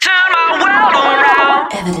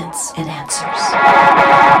Evidence and Answers.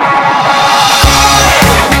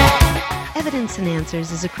 Evidence and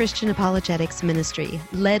Answers is a Christian apologetics ministry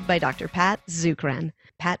led by Dr. Pat Zukeran.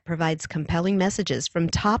 Pat provides compelling messages from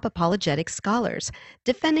top apologetics scholars,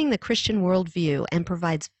 defending the Christian worldview, and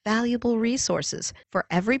provides valuable resources for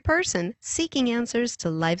every person seeking answers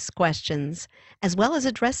to life's questions, as well as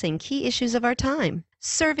addressing key issues of our time.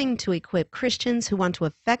 Serving to equip Christians who want to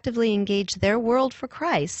effectively engage their world for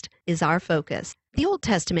Christ is our focus. The Old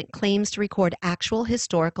Testament claims to record actual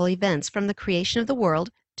historical events from the creation of the world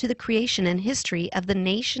to the creation and history of the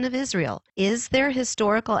nation of Israel. Is there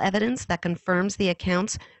historical evidence that confirms the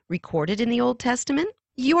accounts recorded in the Old Testament?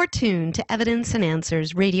 You're tuned to Evidence and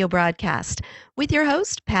Answers radio broadcast with your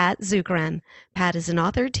host, Pat Zukeran. Pat is an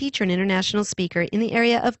author, teacher, and international speaker in the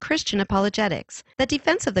area of Christian apologetics, the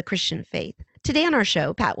defense of the Christian faith. Today on our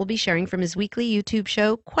show, Pat will be sharing from his weekly YouTube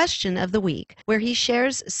show, Question of the Week, where he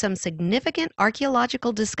shares some significant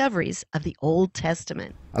archaeological discoveries of the Old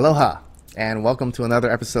Testament. Aloha, and welcome to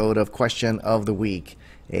another episode of Question of the Week,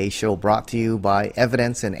 a show brought to you by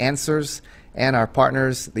Evidence and Answers and our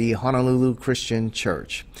partners, the Honolulu Christian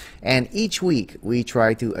Church. And each week, we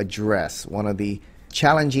try to address one of the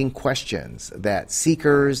challenging questions that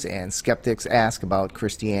seekers and skeptics ask about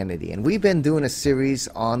Christianity. And we've been doing a series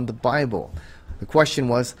on the Bible. The question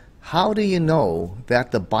was, how do you know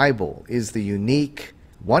that the Bible is the unique,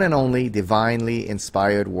 one and only, divinely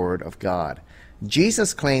inspired Word of God?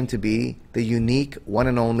 Jesus claimed to be the unique, one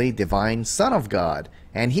and only, divine Son of God,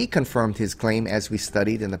 and he confirmed his claim, as we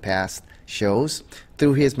studied in the past shows,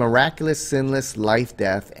 through his miraculous, sinless life,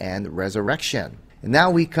 death, and resurrection. And now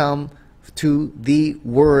we come to the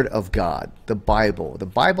Word of God, the Bible. The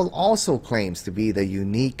Bible also claims to be the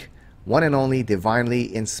unique, one and only,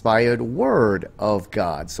 divinely inspired Word of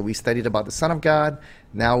God. So we studied about the Son of God.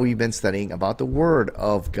 Now we've been studying about the Word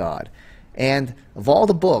of God. And of all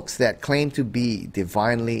the books that claim to be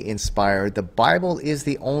divinely inspired, the Bible is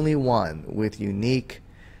the only one with unique,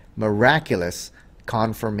 miraculous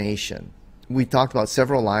confirmation. We talked about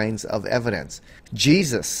several lines of evidence.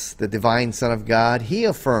 Jesus, the divine Son of God, he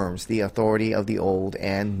affirms the authority of the Old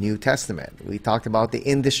and New Testament. We talked about the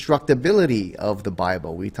indestructibility of the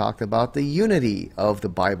Bible. We talked about the unity of the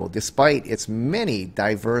Bible, despite its many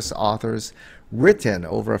diverse authors written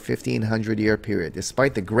over a 1,500-year period.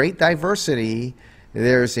 Despite the great diversity,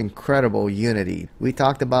 there's incredible unity. We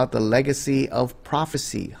talked about the legacy of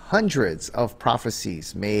prophecy, hundreds of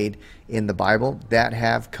prophecies made in the Bible that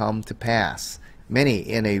have come to pass, many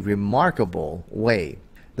in a remarkable way.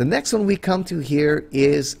 The next one we come to here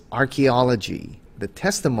is archaeology, the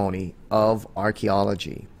testimony of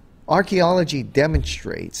archaeology. Archaeology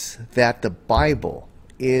demonstrates that the Bible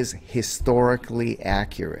is historically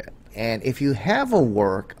accurate. And if you have a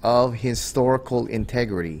work of historical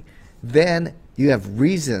integrity, then you have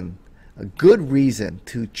reason, a good reason,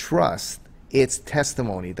 to trust its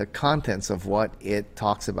testimony, the contents of what it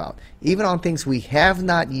talks about. Even on things we have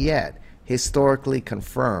not yet historically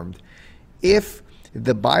confirmed, if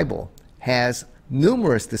the Bible has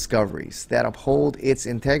numerous discoveries that uphold its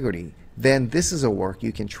integrity, then this is a work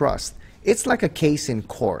you can trust. It's like a case in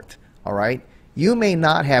court, all right? You may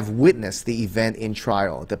not have witnessed the event in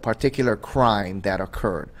trial, the particular crime that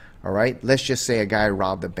occurred, all right? Let's just say a guy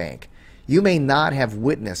robbed a bank. You may not have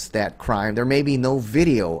witnessed that crime. There may be no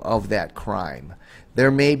video of that crime.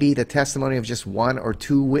 There may be the testimony of just one or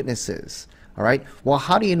two witnesses, all right? Well,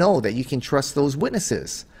 how do you know that you can trust those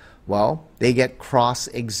witnesses? Well, they get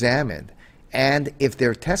cross-examined. And if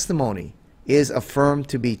their testimony is affirmed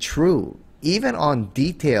to be true, even on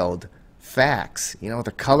detailed facts,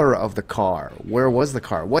 the color of the car, where was the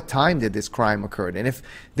car, what time did this crime occur, and if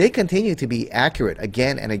they continue to be accurate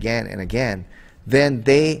again and again and again, then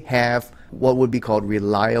they have what would be called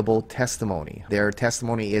reliable testimony. Their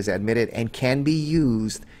testimony is admitted and can be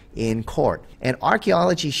used in court. And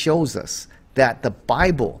archaeology shows us that the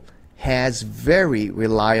Bible has very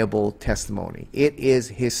reliable testimony. It is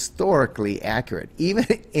historically accurate. Even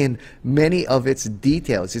in many of its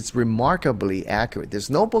details, it's remarkably accurate. There's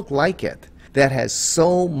no book like it that has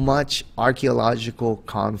so much archaeological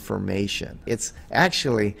confirmation. It's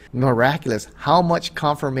actually miraculous how much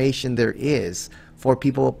confirmation there is for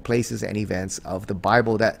people, places, and events of the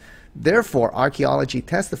Bible, that therefore archaeology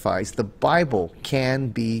testifies the Bible can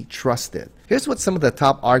be trusted. Here's what some of the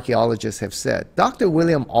top archaeologists have said. Dr.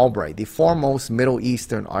 William Albright, the foremost Middle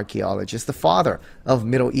Eastern archaeologist, the father of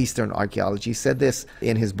Middle Eastern archaeology, said this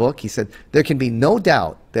in his book. He said, "There can be no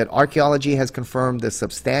doubt that archaeology has confirmed the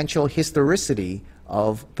substantial historicity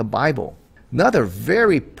of the Bible." Another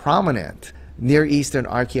very prominent Near Eastern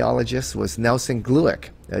archaeologist was Nelson Glueck,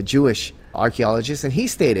 a Jewish archaeologist, and he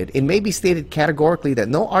stated, "It may be stated categorically that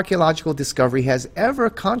no archaeological discovery has ever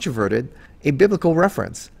controverted a biblical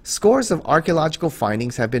reference. Scores of archaeological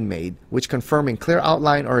findings have been made which confirm in clear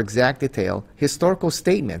outline or exact detail historical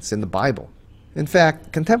statements in the Bible." In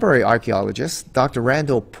fact, contemporary archaeologist Dr.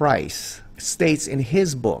 Randall Price states in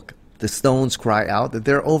his book, The Stones Cry Out, that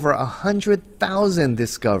there are over 100,000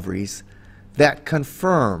 discoveries that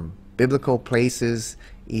confirm biblical places,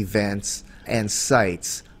 events, and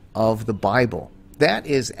sites of the Bible. That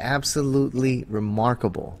is absolutely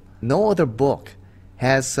remarkable. No other book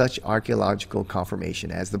has such archaeological confirmation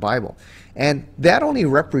as the Bible. And that only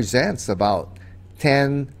represents about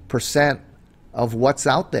 10% of what's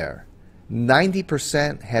out there.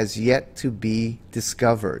 90% has yet to be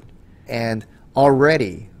discovered. And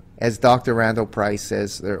already, as Dr. Randall Price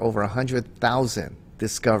says, there are over 100,000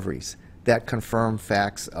 discoveries that confirm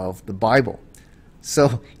facts of the Bible.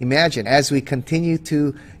 So imagine, as we continue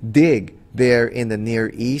to dig there in the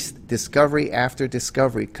Near East, discovery after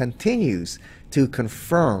discovery continues to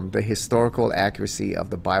confirm the historical accuracy of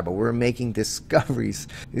the Bible. We're making discoveries.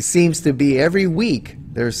 It seems to be every week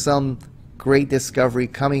there's some great discovery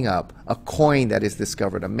coming up, a coin that is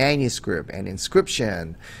discovered, a manuscript, an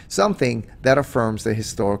inscription, something that affirms the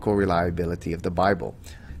historical reliability of the Bible.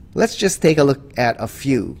 Let's just take a look at a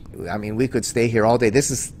few. I mean, we could stay here all day. This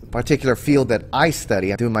is a particular field that I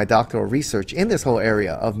study. I'm doing my doctoral research in this whole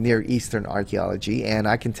area of Near Eastern archaeology, and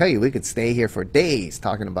I can tell you we could stay here for days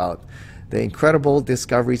talking about the incredible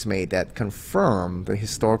discoveries made that confirm the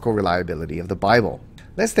historical reliability of the Bible.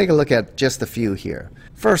 Let's take a look at just a few here.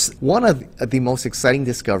 First, one of the most exciting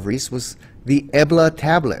discoveries was the Ebla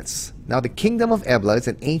tablets. Now, the kingdom of Ebla is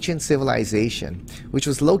an ancient civilization which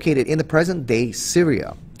was located in the present-day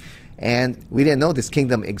Syria. And we didn't know this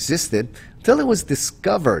kingdom existed until it was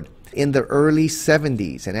discovered in the early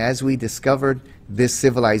 70s. And as we discovered this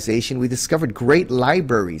civilization, we discovered great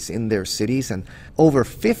libraries in their cities, and over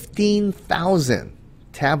 15,000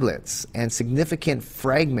 tablets and significant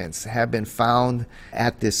fragments have been found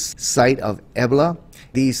at this site of Ebla.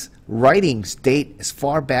 These writings date as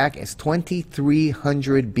far back as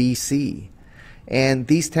 2300 BC. And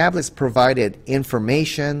these tablets provided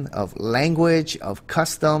information of language, of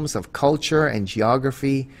customs, of culture and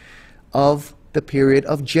geography of the period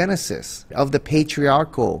of Genesis, of the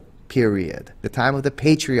patriarchal period, the time of the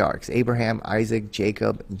patriarchs, Abraham, Isaac,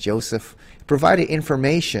 Jacob, Joseph. Provided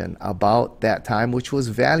information about that time which was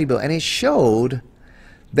valuable, and it showed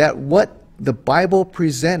that what the Bible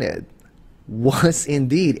presented was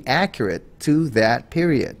indeed accurate to that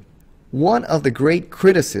period. One of the great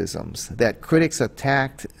criticisms that critics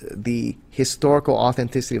attacked the historical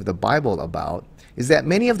authenticity of the Bible about is that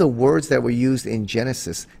many of the words that were used in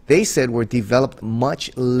Genesis, they said, were developed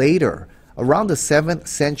much later, around the 7th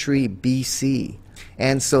century BC.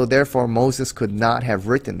 And so therefore Moses could not have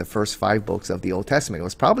written the first 5 books of the Old Testament. It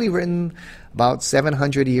was probably written about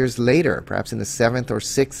 700 years later, perhaps in the 7th or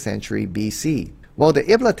 6th century BC. Well, the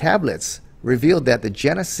Ebla tablets revealed that the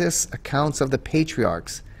Genesis accounts of the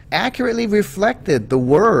patriarchs accurately reflected the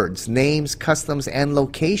words, names, customs, and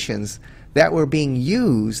locations that were being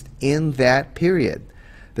used in that period.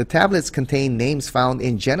 The tablets contain names found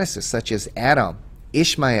in Genesis, such as Adam,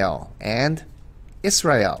 Ishmael, and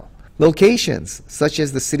Israel. Locations such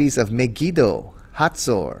as the cities of Megiddo,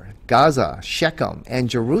 Hatzor, Gaza, Shechem, and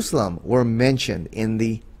Jerusalem were mentioned in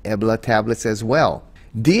the Ebla tablets as well.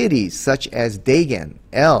 Deities such as Dagon,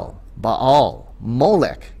 El, Baal,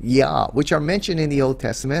 Molech, Yah, which are mentioned in the Old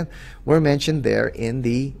Testament, were mentioned there in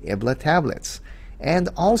the Ebla tablets. And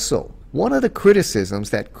also, one of the criticisms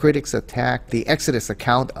that critics attacked the Exodus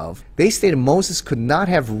account of, they stated Moses could not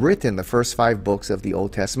have written the first 5 books of the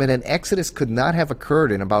Old Testament, and Exodus could not have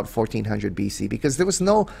occurred in about 1400 BC because there was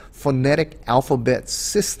no phonetic alphabet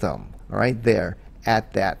system right there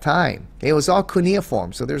at that time. It was all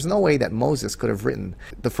cuneiform, so there's no way that Moses could have written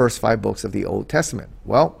the first 5 books of the Old Testament.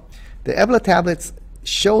 Well, the Ebla tablets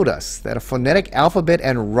showed us that a phonetic alphabet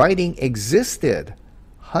and writing existed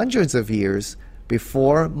hundreds of years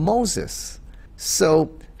before Moses.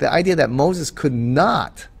 So the idea that Moses could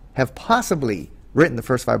not have possibly written the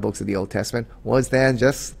first 5 books of the Old Testament was then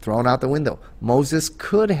just thrown out the window. Moses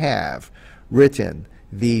could have written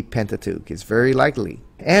the Pentateuch. It's very likely.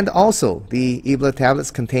 And also, the Ebla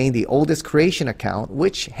tablets contain the oldest creation account,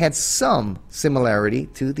 which had some similarity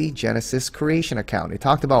to the Genesis creation account. It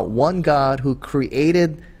talked about one God who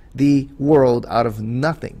created the world out of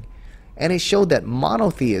nothing. And it showed that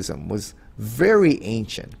monotheism was very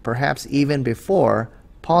ancient, perhaps even before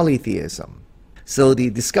polytheism. So the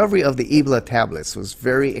discovery of the Ebla tablets was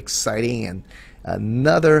very exciting and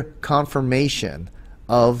another confirmation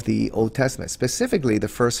of the Old Testament, specifically the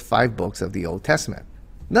first 5 books of the Old Testament.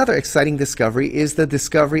 Another exciting discovery is the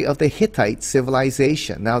discovery of the Hittite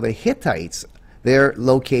civilization. Now, the Hittites, they're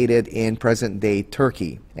located in present-day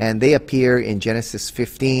Turkey, and they appear in Genesis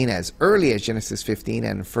 15, as early as Genesis 15,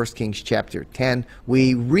 and in 1 Kings chapter 10,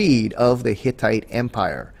 we read of the Hittite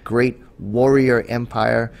Empire, great warrior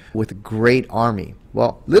empire with a great army.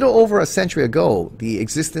 Well, little over a century ago, the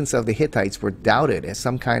existence of the Hittites were doubted as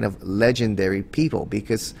some kind of legendary people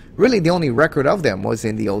because really the only record of them was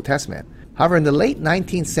in the Old Testament. However, in the late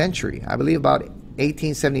 19th century, I believe about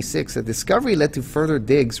 1876, a discovery led to further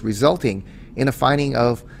digs resulting in a finding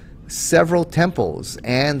of several temples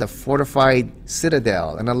and a fortified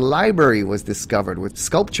citadel, and a library was discovered with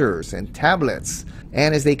sculptures and tablets.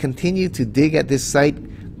 And as they continued to dig at this site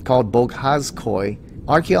called Boghazkoy,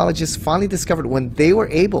 archaeologists finally discovered when they were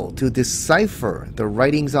able to decipher the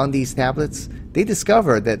writings on these tablets, they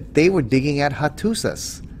discovered that they were digging at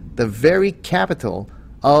Hattusas, the very capital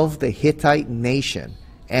of the Hittite nation,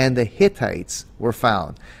 and the Hittites were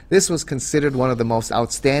found. This was considered one of the most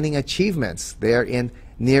outstanding achievements there in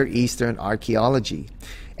Near Eastern archaeology.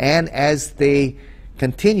 And as they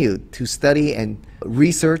continued to study and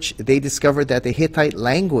research, they discovered that the Hittite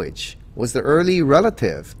language was the early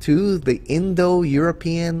relative to the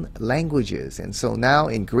Indo-European languages. And so now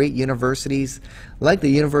in great universities like the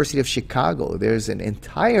University of Chicago, there's an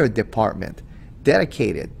entire department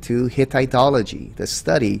dedicated to Hittitology, the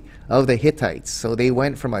study of the Hittites. So they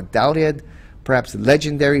went from a doubted, perhaps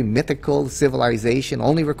legendary, mythical civilization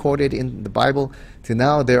only recorded in the Bible to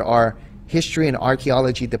now there are history and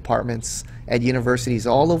archaeology departments at universities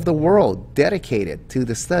all over the world dedicated to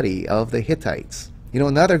the study of the Hittites. You know,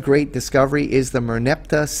 another great discovery is the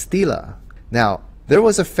Merneptah Stela. Now, there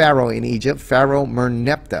was a pharaoh in Egypt, Pharaoh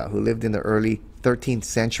Merneptah, who lived in the early 13th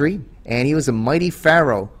century, and he was a mighty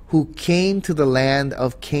pharaoh who came to the land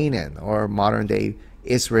of Canaan, or modern-day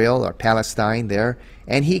Israel or Palestine there,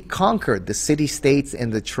 and he conquered the city-states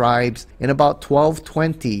and the tribes in about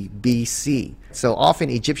 1220 BC. So often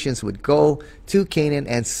Egyptians would go to Canaan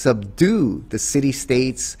and subdue the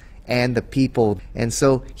city-states and the people. And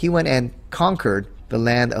so he went and conquered the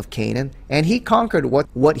land of Canaan, and he conquered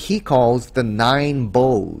what he calls the 9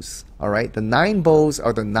 bows. All right, the 9 bows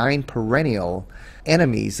are the 9 perennial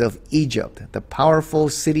enemies of Egypt, the powerful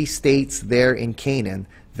city-states there in Canaan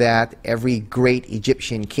that every great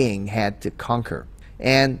Egyptian king had to conquer.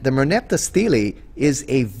 And the Merneptah Stele is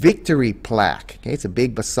a victory plaque. Okay, it's a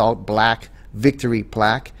big basalt black victory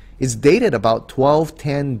plaque. It's dated about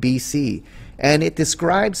 1210 BC, and it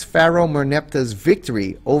describes Pharaoh Merneptah's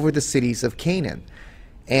victory over the cities of Canaan.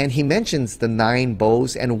 And he mentions the 9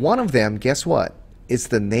 bows, and one of them, guess what? It's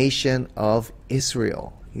the nation of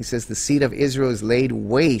Israel. He says the seed of Israel is laid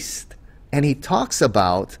waste. And he talks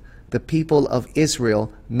about the people of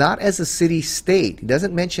Israel not as a city-state. He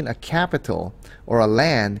doesn't mention a capital or a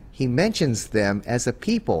land. He mentions them as a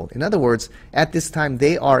people. In other words, at this time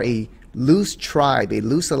they are a loose tribe, a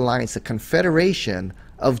loose alliance, a confederation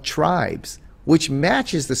of tribes, which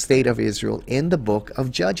matches the state of Israel in the book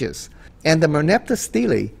of Judges. And the Merneptah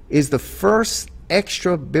Stele is the first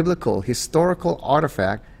extra-biblical historical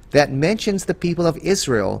artifact that mentions the people of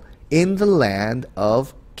Israel in the land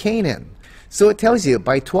of Canaan. So it tells you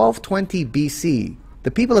by 1220 BC,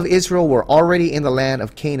 the people of Israel were already in the land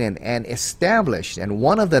of Canaan and established, and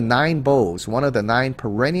one of the 9 bows, one of the 9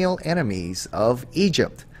 perennial enemies of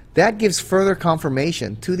Egypt. That gives further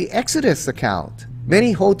confirmation to the Exodus account.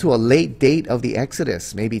 Many hold to a late date of the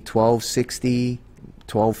Exodus, maybe 1260,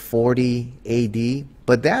 1240 AD,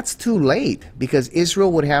 but that's too late because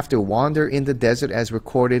Israel would have to wander in the desert as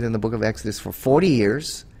recorded in the book of Exodus for 40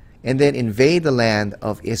 years and then invade the land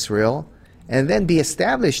of Israel and then be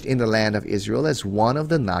established in the land of Israel as one of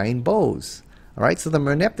the 9 bows. All right, so the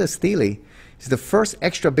Merneptah Stele is the first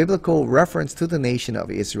extra-biblical reference to the nation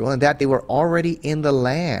of Israel and that they were already in the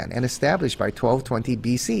land and established by 1220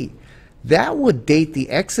 BC. That would date the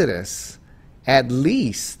Exodus at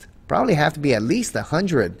least, probably have to be at least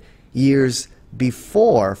 100 years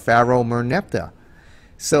before Pharaoh Merneptah.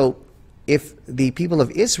 So if the people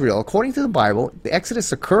of Israel, according to the Bible, the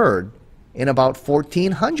Exodus occurred in about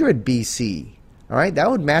 1400 BC. All right, that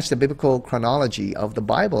would match the biblical chronology of the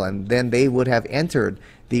Bible, and then they would have entered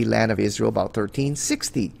the land of Israel about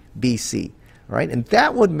 1360 BC. All right, and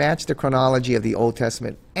that would match the chronology of the Old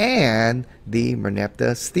Testament and the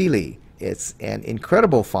Merneptah Stele. It's an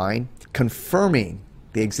incredible find confirming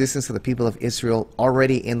the existence of the people of Israel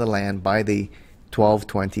already in the land by the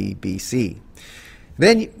 1220 BC.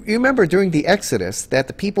 Then you remember during the Exodus that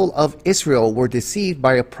the people of Israel were deceived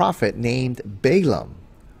by a prophet named Balaam.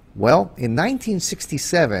 Well, in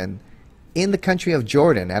 1967, in the country of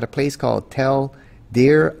Jordan at a place called Tel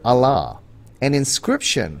Dir Allah. An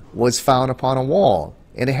inscription was found upon a wall,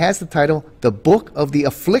 and it has the title, The Book of the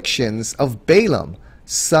Afflictions of Balaam,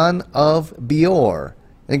 son of Beor.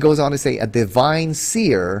 And it goes on to say, a divine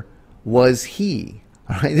seer was he.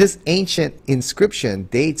 All right, this ancient inscription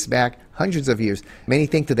dates back hundreds of years. Many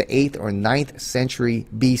think to the 8th or 9th century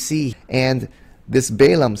BC. And this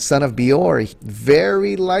Balaam, son of Beor,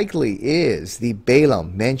 very likely is the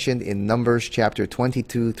Balaam mentioned in Numbers chapter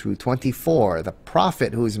 22 through 24, the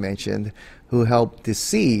prophet who is mentioned, who helped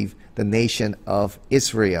deceive the nation of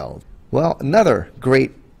Israel. Well, another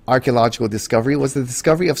great archaeological discovery was the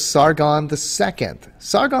discovery of Sargon II.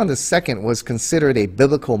 Sargon II was considered a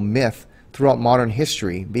biblical myth throughout modern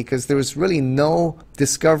history because there was really no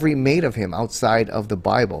discovery made of him outside of the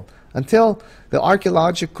Bible until the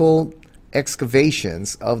archaeological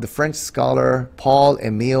excavations of the French scholar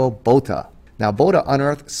Paul-Émile Botta. Now, Botta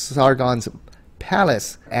unearthed Sargon's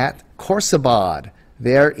palace at Khorsabad,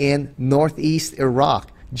 there in northeast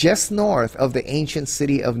Iraq, just north of the ancient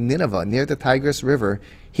city of Nineveh, near the Tigris River.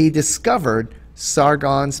 He discovered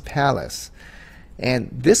Sargon's palace. And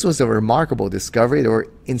this was a remarkable discovery. There were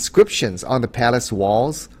inscriptions on the palace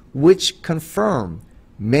walls which confirm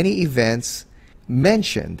many events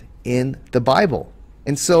mentioned in the Bible.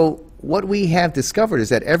 And so what we have discovered is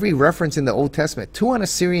that every reference in the Old Testament to an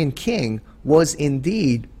Assyrian king was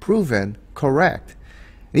indeed proven correct.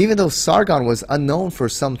 And even though Sargon was unknown for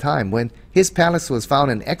some time, when his palace was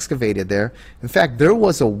found and excavated there, in fact, there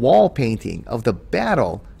was a wall painting of the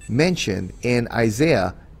battle mentioned in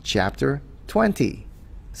Isaiah chapter 20.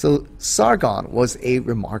 So Sargon was a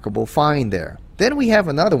remarkable find there. Then we have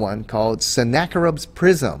another one called Sennacherib's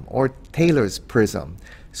Prism, or Taylor's Prism.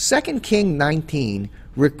 2 Kings 19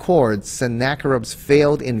 records Sennacherib's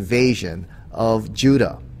failed invasion of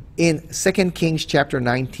Judah. In 2 Kings chapter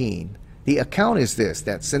 19, the account is this,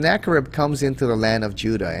 that Sennacherib comes into the land of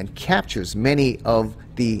Judah and captures many of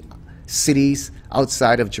the cities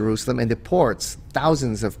outside of Jerusalem and deports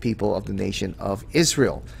thousands of people of the nation of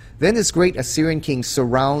Israel. Then this great Assyrian king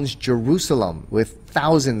surrounds Jerusalem with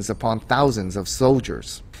thousands upon thousands of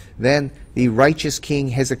soldiers. Then the righteous king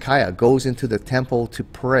Hezekiah goes into the temple to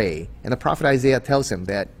pray, and the prophet Isaiah tells him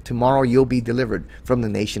that tomorrow you'll be delivered from the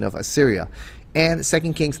nation of Assyria. And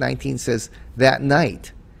 2 Kings 19 says, that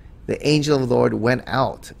night the angel of the Lord went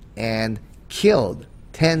out and killed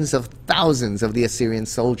tens of thousands of the Assyrian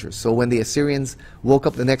soldiers. So when the Assyrians woke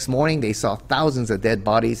up the next morning, they saw thousands of dead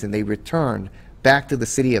bodies, and they returned back to the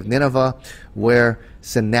city of Nineveh, where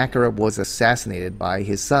Sennacherib was assassinated by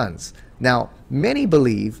his sons. Now, many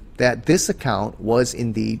believe that this account was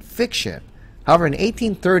indeed fiction. However, in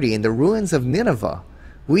 1830, in the ruins of Nineveh,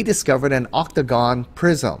 we discovered an octagon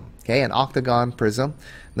prism, an octagon prism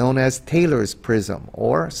known as Taylor's Prism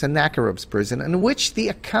or Sennacherib's Prism, in which the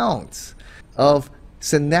accounts of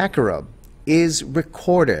Sennacherib is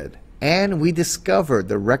recorded, and we discovered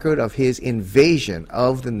the record of his invasion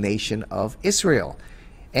of the nation of Israel.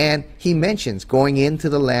 And he mentions going into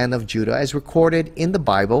the land of Judah as recorded in the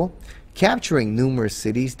Bible, capturing numerous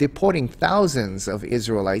cities, deporting thousands of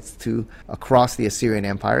Israelites to across the Assyrian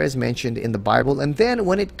Empire as mentioned in the Bible. And then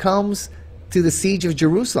when it comes to the siege of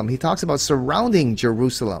Jerusalem, he talks about surrounding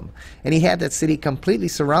Jerusalem, and he had that city completely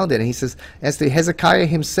surrounded. And he says, as to Hezekiah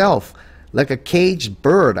himself, like a caged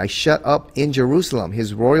bird I shut up in Jerusalem,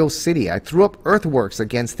 his royal city. I threw up earthworks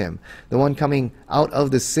against him. The one coming out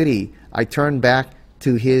of the city I turned back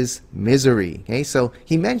to his misery. So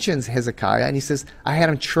he mentions Hezekiah, and he says, I had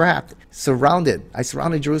him trapped, surrounded. I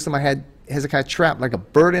surrounded Jerusalem. I had Hezekiah trapped like a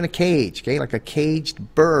bird in a cage, like a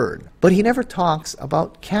caged bird. But he never talks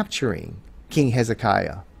about capturing King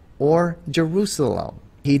Hezekiah or Jerusalem.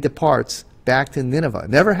 He departs back to Nineveh,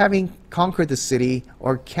 never having conquered the city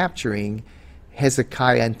or capturing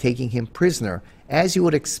Hezekiah and taking him prisoner. As you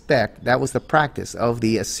would expect, that was the practice of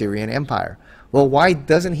the Assyrian Empire. Well, why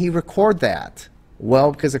doesn't he record that?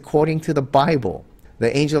 Well, because according to the Bible,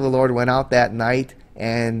 the angel of the Lord went out that night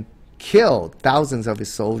and killed thousands of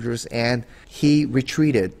his soldiers, and he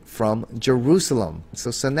retreated from Jerusalem. So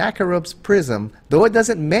Sennacherib's prism, though it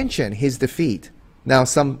doesn't mention his defeat. Now,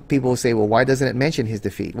 some people will say, well, why doesn't it mention his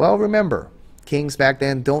defeat? Well, remember, kings back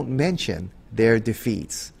then don't mention their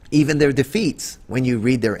defeats. Even their defeats, when you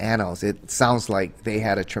read their annals, it sounds like they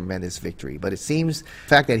had a tremendous victory. But it seems the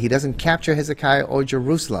fact that he doesn't capture Hezekiah or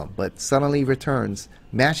Jerusalem, but suddenly returns,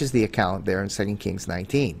 matches the account there in 2 Kings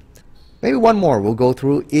 19. Maybe one more we'll go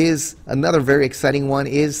through is another very exciting one,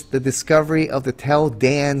 is the discovery of the Tel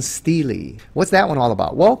Dan Stele. What's that one all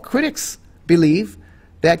about? Well, critics believe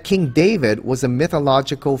that King David was a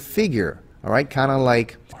mythological figure all right, kind of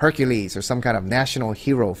like Hercules or some kind of national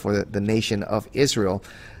hero for the nation of Israel.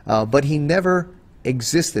 But he never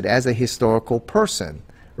existed as a historical person,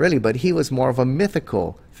 really, but he was more of a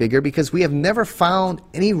mythical figure because we have never found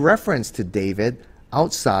any reference to David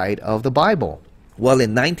outside of the Bible. Well,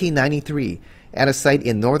 in 1993, at a site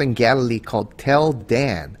in northern Galilee called Tel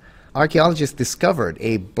Dan, archaeologists discovered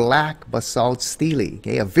a black basalt stele,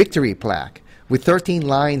 a victory plaque, with 13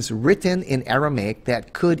 lines written in Aramaic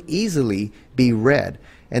that could easily be read.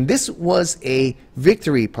 And this was a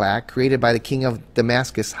victory plaque created by the king of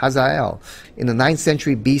Damascus, Hazael, in the 9th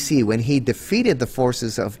century BC when he defeated the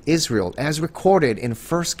forces of Israel, as recorded in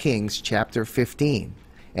 1 Kings chapter 15.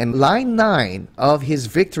 And line 9 of his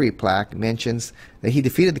victory plaque mentions that he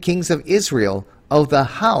defeated the kings of Israel of the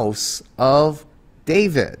house of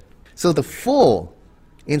David. So the full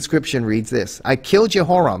inscription reads this: I killed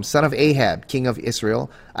Jehoram, son of Ahab, king of Israel.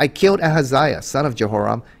 I killed Ahaziah, son of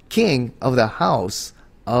Jehoram, king of the house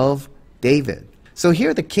of David. So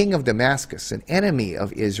here the king of Damascus, an enemy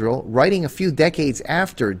of Israel, writing a few decades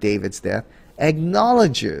after David's death,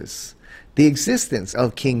 acknowledges the existence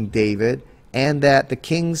of King David and that the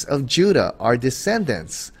kings of Judah are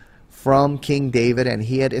descendants from King David, and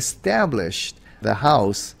he had established the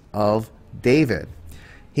house of David.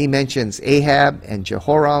 He mentions Ahab and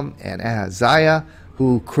Jehoram and Ahaziah,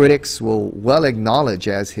 who critics will well acknowledge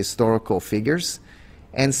as historical figures.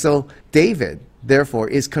 And so David, therefore,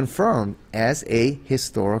 is confirmed as a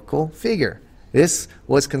historical figure. This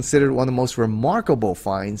was considered one of the most remarkable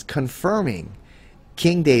finds, confirming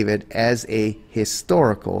King David as a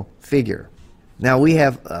historical figure. Now we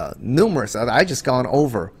have numerous other, I just gone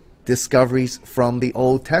over discoveries from the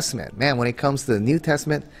Old Testament. Man, when it comes to the New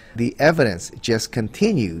Testament, the evidence just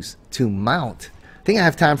continues to mount. I think I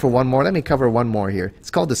have time for one more. Let me cover one more here. It's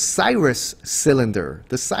called the Cyrus cylinder.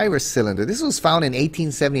 The Cyrus cylinder. This was found in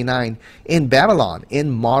 1879 in Babylon, in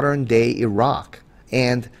modern-day Iraq.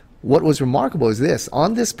 And what was remarkable is this.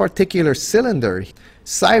 On this particular cylinder,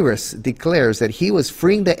 Cyrus declares that he was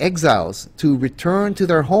freeing the exiles to return to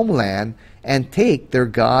their homeland and take their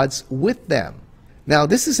gods with them. Now,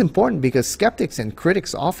 this is important because skeptics and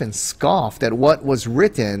critics often scoffed at what was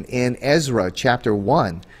written in Ezra chapter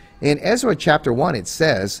 1. In Ezra chapter 1, it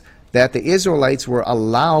says that the Israelites were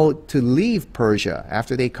allowed to leave Persia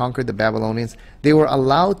after they conquered the Babylonians. They were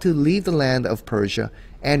allowed to leave the land of Persia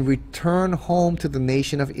and return home to the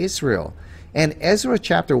nation of Israel. And Ezra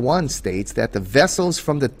chapter 1 states that the vessels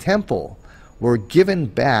from the temple were given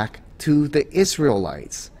back to the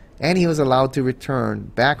Israelites, and he was allowed to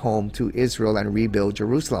return back home to Israel and rebuild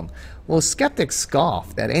Jerusalem. Well, skeptics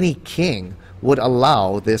scoff that any king would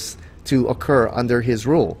allow this to occur under his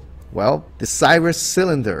rule. Well, the Cyrus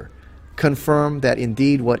cylinder confirmed that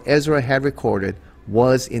indeed what Ezra had recorded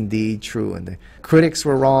was indeed true, and the critics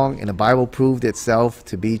were wrong, and the Bible proved itself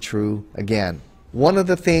to be true again. One of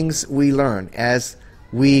the things we learn as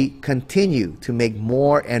we continue to make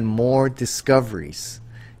more and more discoveries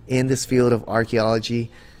in this field of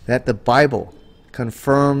archaeology, that the Bible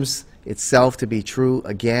confirms itself to be true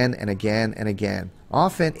again and again and again,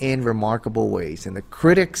 often in remarkable ways. And the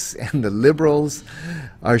critics and the liberals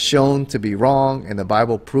are shown to be wrong, and the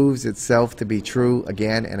Bible proves itself to be true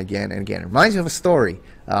again and again and again. It reminds me of a story.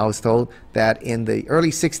 I was told that in the early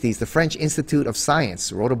 60s, the French Institute of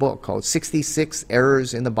Science wrote a book called 66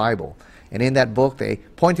 Errors in the Bible. And in that book, they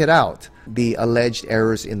pointed out the alleged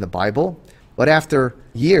errors in the Bible. But after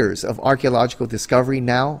years of archaeological discovery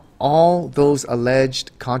now, all those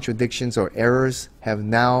alleged contradictions or errors have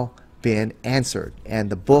now been answered. And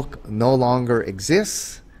the book no longer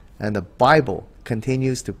exists, and the Bible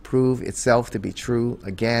continues to prove itself to be true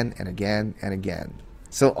again and again and again.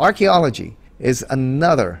 So archaeology is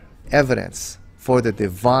another evidence for the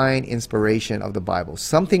divine inspiration of the Bible.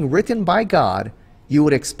 Something written by God you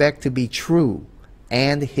would expect to be true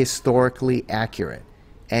and historically accurate.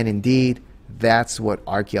 And indeed, that's what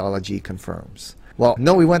archaeology confirms. Well,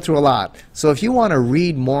 no, we went through a lot. So if you want to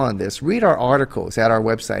read more on this, read our articles at our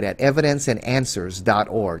website at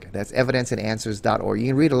evidenceandanswers.org. That's evidenceandanswers.org. You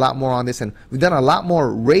can read a lot more on this, and we've done a lot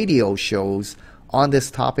more radio shows on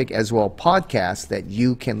this topic as well, podcasts that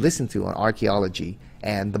you can listen to on archaeology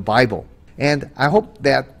and the Bible. And I hope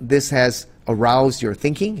that this has aroused your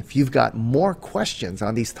thinking. If you've got more questions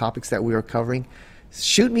on these topics that we are covering,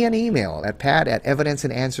 shoot me an email at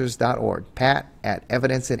pat@evidenceandanswers.org,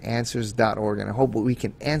 pat@evidenceandanswers.org, and I hope we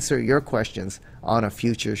can answer your questions on a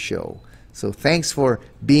future show. So thanks for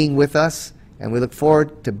being with us, and we look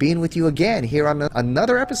forward to being with you again here on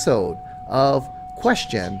another episode of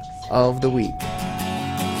Question of the Week.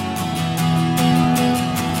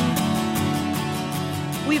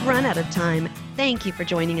 We've We've run out of time. Thank you for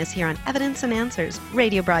joining us here on Evidence and Answers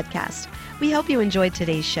radio broadcast. We hope you enjoyed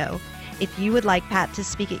today's show. If you would like Pat to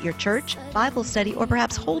speak at your church, Bible study, or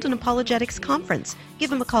perhaps hold an apologetics conference,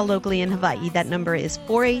 give him a call locally in Hawaii. That number is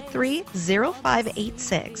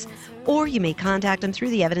 483-0586. Or you may contact him through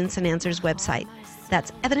the Evidence and Answers website. That's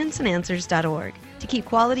evidenceandanswers.org. To keep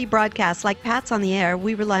quality broadcasts like Pat's on the air,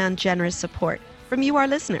 we rely on generous support from you, our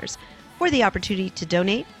listeners. For the opportunity to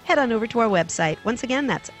donate, head on over to our website. Once again,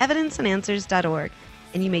 that's evidenceandanswers.org,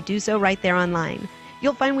 and you may do so right there online.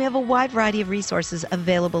 You'll find we have a wide variety of resources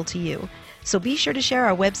available to you, so be sure to share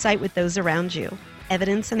our website with those around you.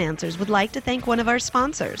 Evidence and Answers would like to thank one of our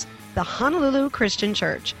sponsors, the Honolulu Christian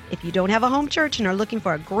Church. If you don't have a home church and are looking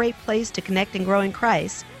for a great place to connect and grow in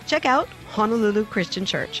Christ, check out Honolulu Christian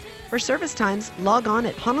Church. For service times, log on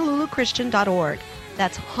at honoluluchristian.org.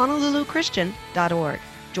 That's honoluluchristian.org.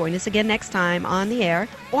 Join us again next time on the air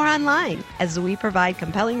or online as we provide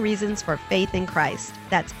compelling reasons for faith in Christ.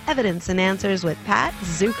 That's Evidence and Answers with Pat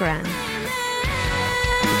Zukeran.